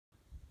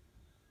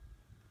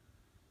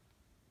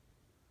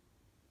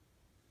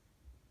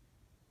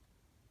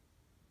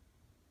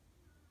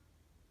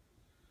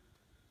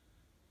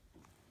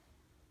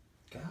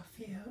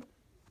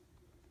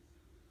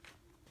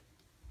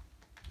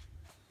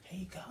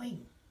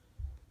doing?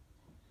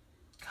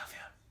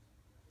 Garfield.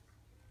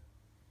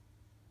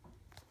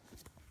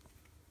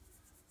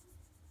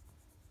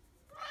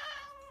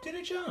 Did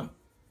it jump?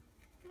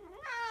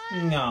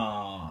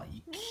 No,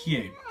 you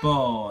cute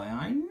boy.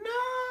 I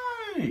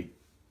know.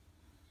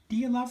 Do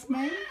you love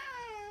me?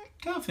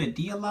 Garfield,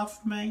 do you love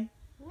me?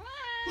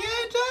 Yeah,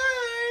 I do.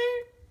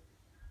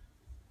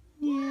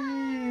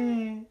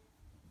 Yeah.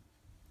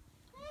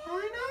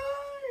 I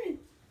know.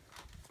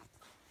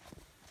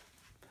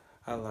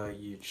 Hello,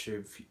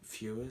 YouTube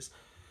viewers.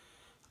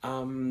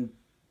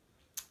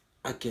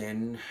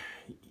 Again,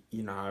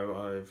 you know,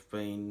 I've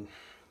been,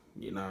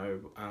 you know,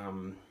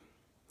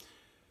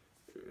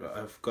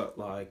 I've got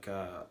like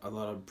a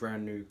lot of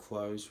brand new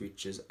clothes,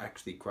 which is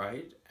actually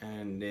great,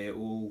 and they're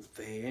all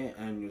there,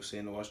 and you'll see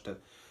in the wash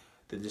that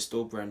they're just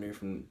all brand new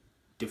from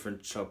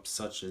different shops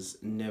such as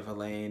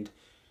Neverland,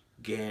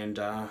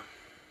 Gander,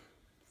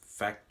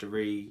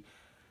 Factory,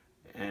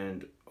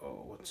 and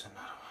what's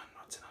another one?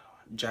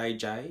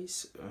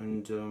 JJ's,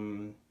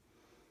 and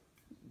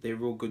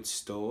they're all good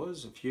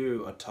stores.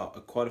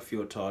 Quite a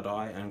few are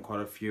tie-dye, and quite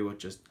a few are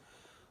just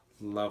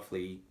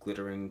lovely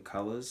glittering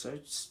colours. So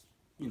it's,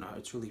 you know,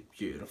 it's really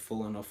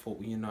beautiful, and I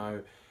thought, you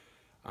know,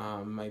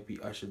 maybe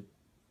I should,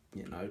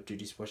 you know,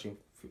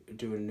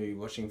 do a new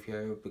washing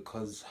video,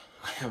 because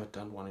I haven't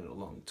done one in a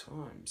long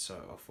time. So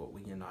I thought,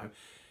 well, you know,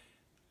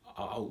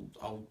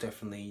 I'll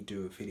definitely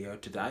do a video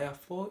today, I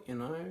thought, you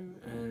know,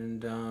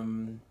 and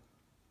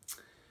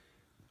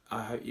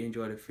I hope you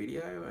enjoyed the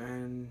video,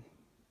 and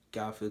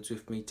Garfield's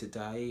with me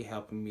today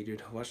helping me do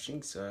the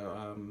washing.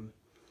 So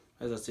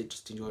as I said,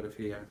 just enjoy the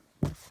video.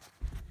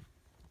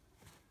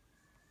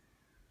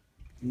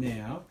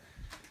 Now,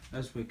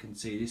 as we can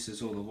see, this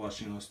is all the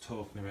washing I was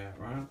talking about,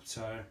 right?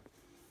 So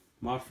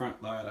my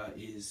front loader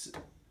is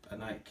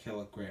an 8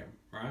 kilogram,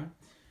 right?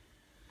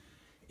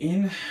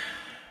 In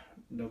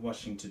the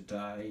washing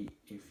today,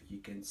 if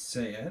you can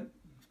see it,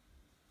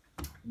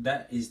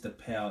 that is the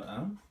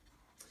powder,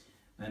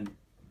 and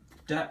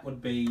that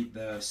would be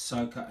the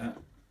soaker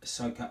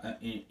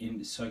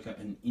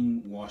and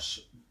in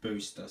wash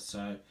booster.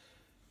 So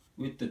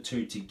with the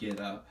two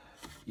together,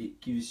 it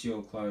gives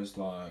your clothes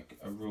like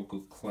a real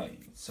good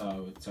clean,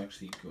 so it's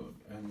actually good.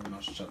 And then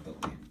I shut the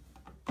lid,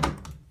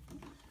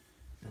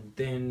 and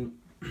then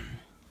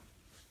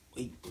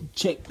we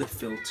check the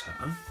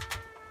filter.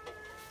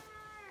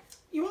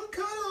 You want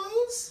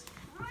cuddles?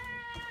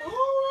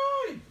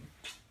 Alright.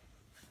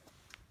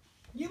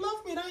 You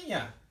love me, don't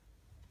you?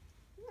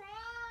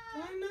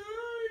 I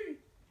know.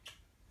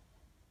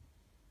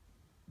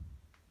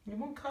 You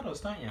want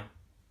cuddles, don't you?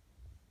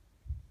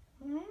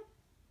 Hmm?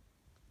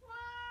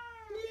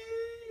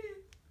 Yeah.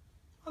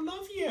 I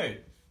love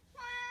you.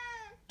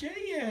 Do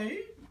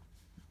you?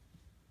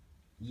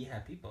 You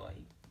happy boy?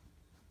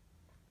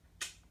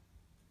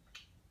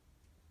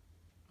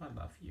 I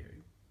love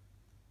you.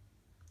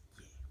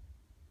 Yeah.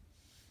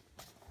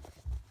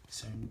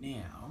 So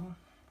now,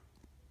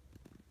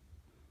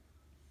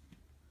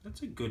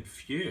 that's a good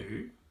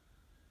few.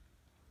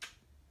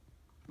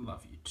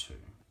 Love you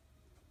too.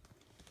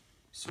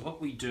 So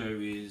what we do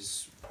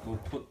is we'll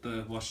put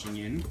the washing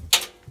in.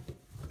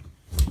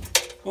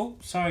 Oh,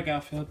 sorry,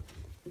 Garfield.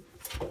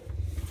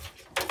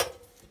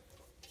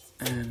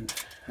 And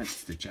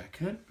that's the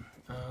jacket.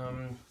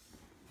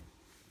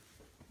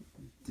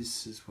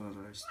 This is one of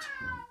those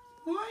two.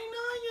 I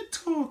know you're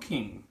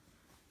talking.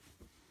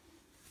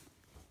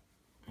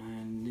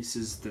 And this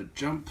is the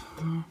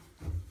jumper.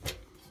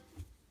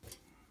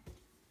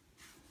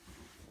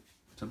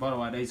 So by the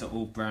way, these are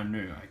all brand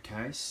new,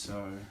 okay?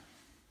 So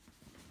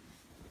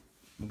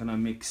I'm gonna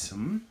mix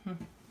them. I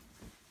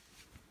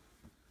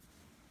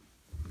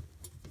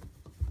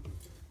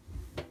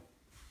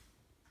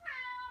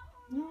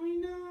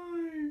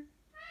know.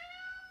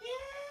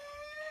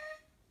 Yeah.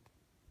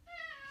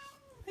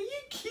 Are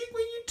you cute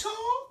when you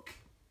talk?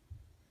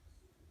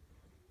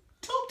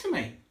 Talk to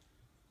me.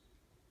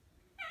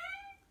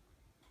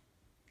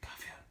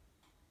 Garfield.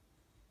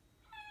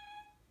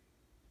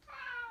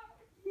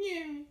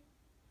 Yeah.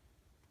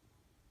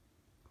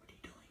 What are you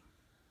doing?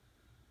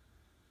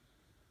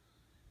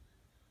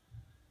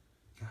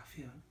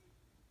 Garfield.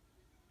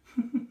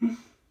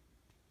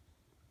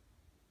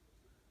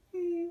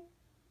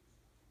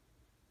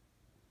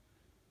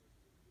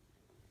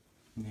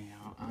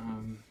 Now,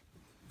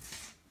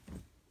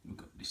 we've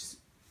got this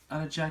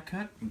other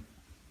jacket.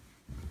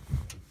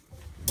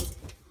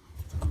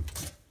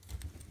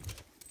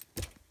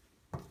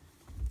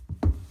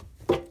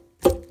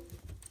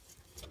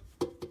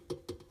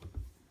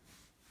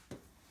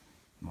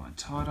 My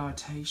tie-dye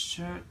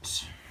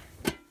t-shirt.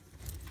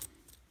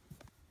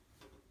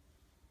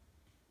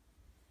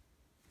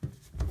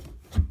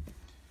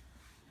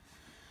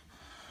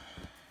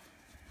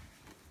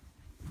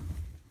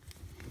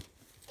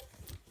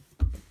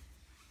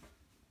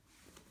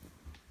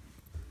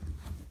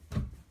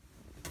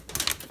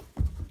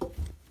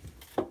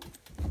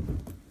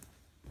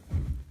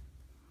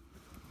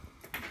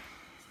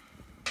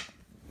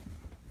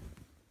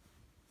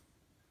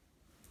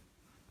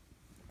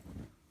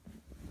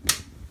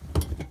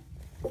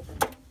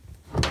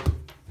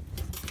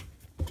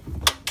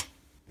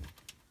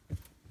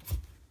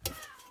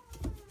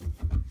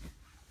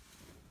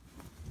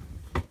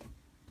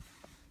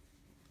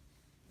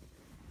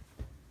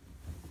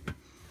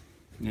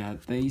 Now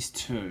these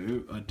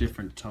two are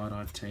different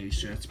tie-dye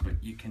t-shirts,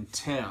 but you can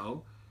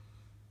tell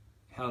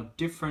how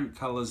different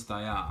colours they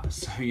are.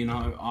 So, you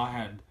know,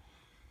 I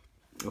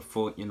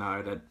thought, you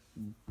know, that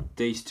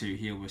these two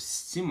here were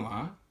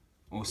similar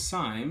or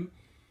same,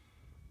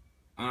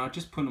 and I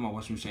just put them in my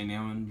washing machine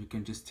now, and you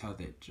can just tell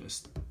they're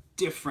just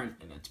different,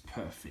 and it's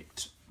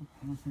perfect.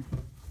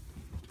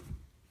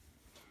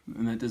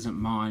 And that doesn't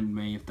mind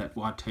me if that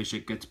white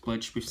t-shirt gets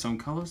bleached with some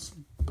colours.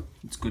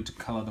 It's good to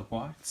colour the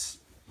whites.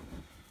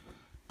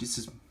 This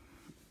is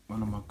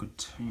one of my good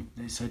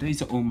teams. So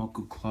these are all my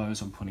good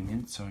clothes I'm putting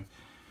in. So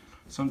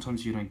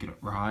sometimes you don't get it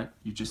right.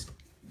 You just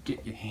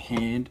get your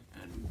hand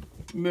and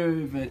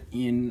move it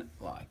in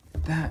like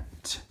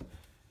that.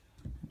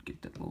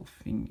 Get that little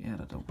thing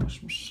out of the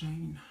washing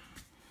machine.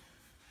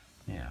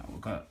 Now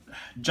we've got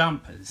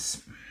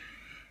jumpers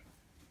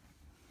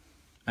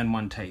and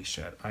one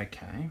t-shirt.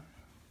 Okay.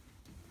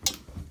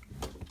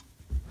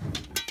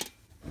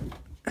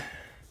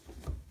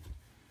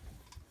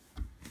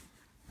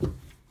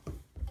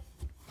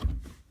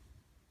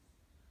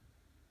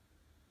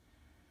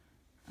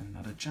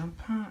 Another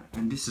jumper,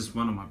 and this is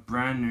one of my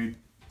brand new.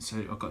 So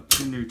I've got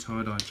 2 new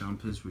tie-dye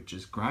jumpers, which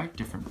is great,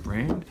 different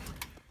brand.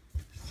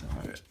 So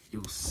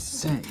you'll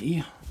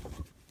see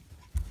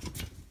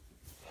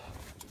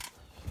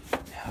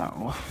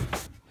how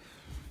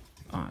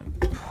I'm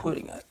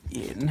putting it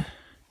in.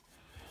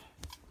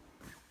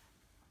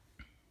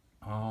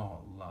 Oh,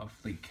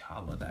 lovely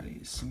colour that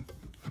is.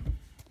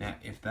 Now,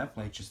 if that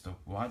bleaches the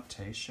white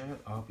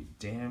t-shirt, I'll be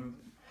damn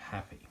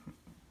happy.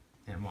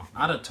 Now, my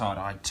other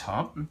tie-dye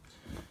top,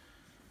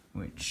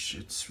 which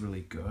it's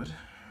really good,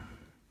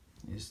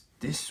 is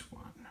this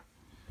one.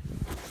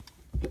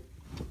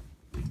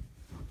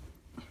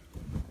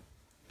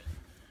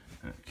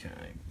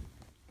 Okay,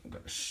 I've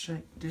got to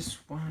shake this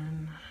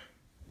one.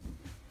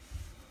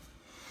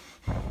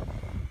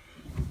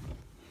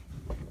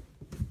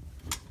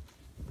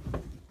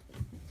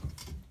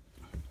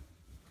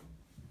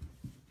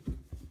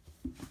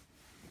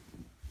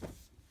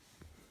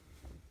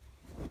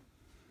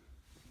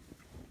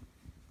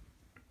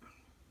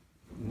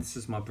 This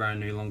is my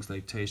brand new long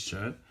sleeve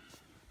t-shirt.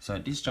 So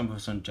this jumper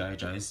was from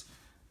JJ's,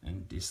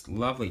 and this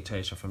lovely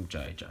t-shirt from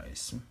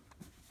JJ's.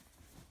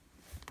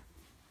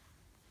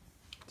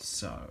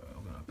 So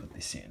I'm gonna put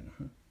this in.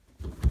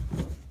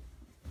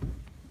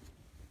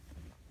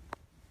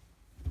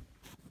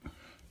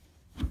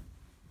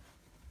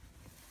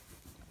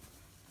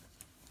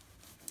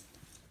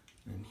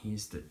 And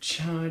here's the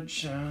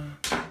charger.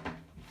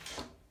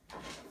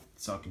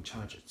 So I can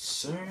charge it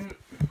soon.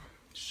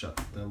 Shut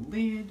the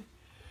lid.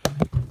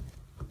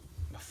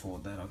 Before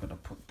that, I've got to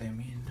put them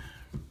in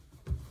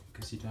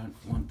because you don't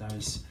want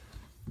those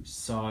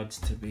sides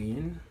to be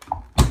in.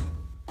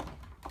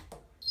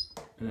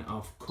 And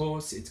of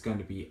course, it's going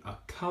to be a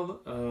color,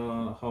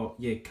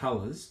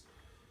 colors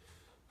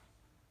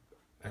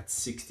at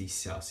 60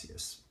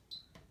 Celsius,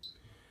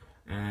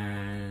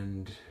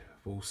 and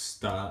we'll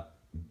start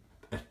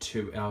at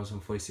 2 hours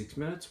and 46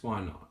 minutes.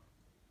 Why not?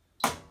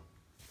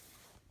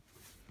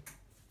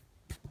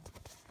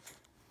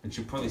 And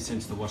she'll probably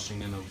sense the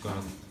washing and it'll go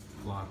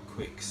like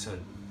quick, so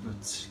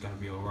that's gonna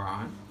be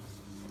alright.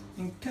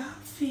 And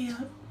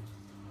Garfield.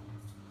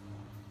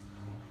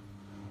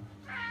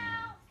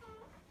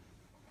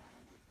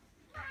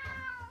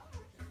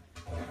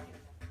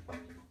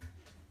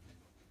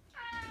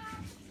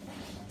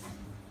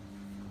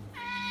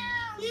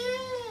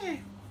 Yeah.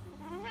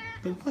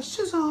 The wash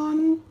is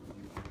on.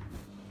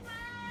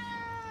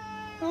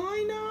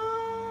 I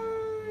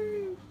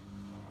know.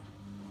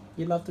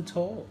 You love to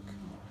talk.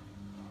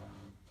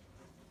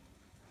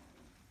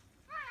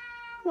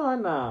 I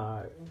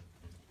know.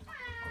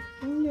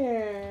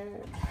 Yeah.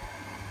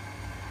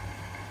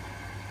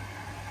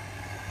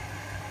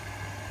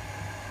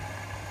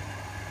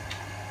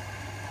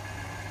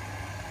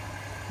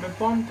 We're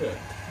bonded,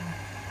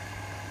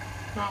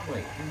 aren't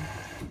we?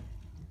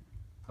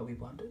 Are we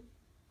bonded?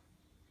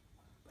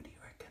 What do you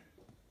reckon?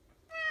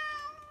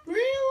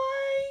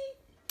 Really?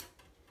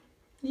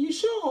 Are you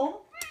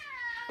sure?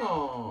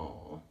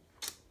 Oh,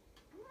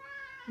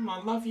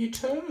 I love you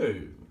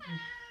too.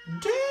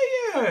 Do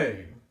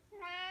you?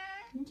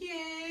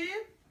 Yeah.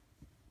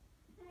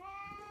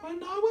 I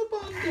know we're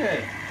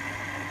bonded.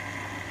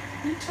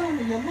 You told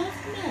me you love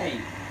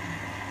me.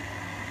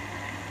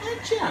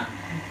 Aren't you?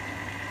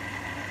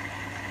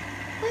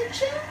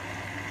 Aren't you?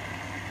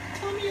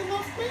 Tell me you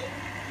love me.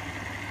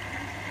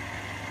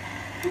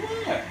 You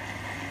are.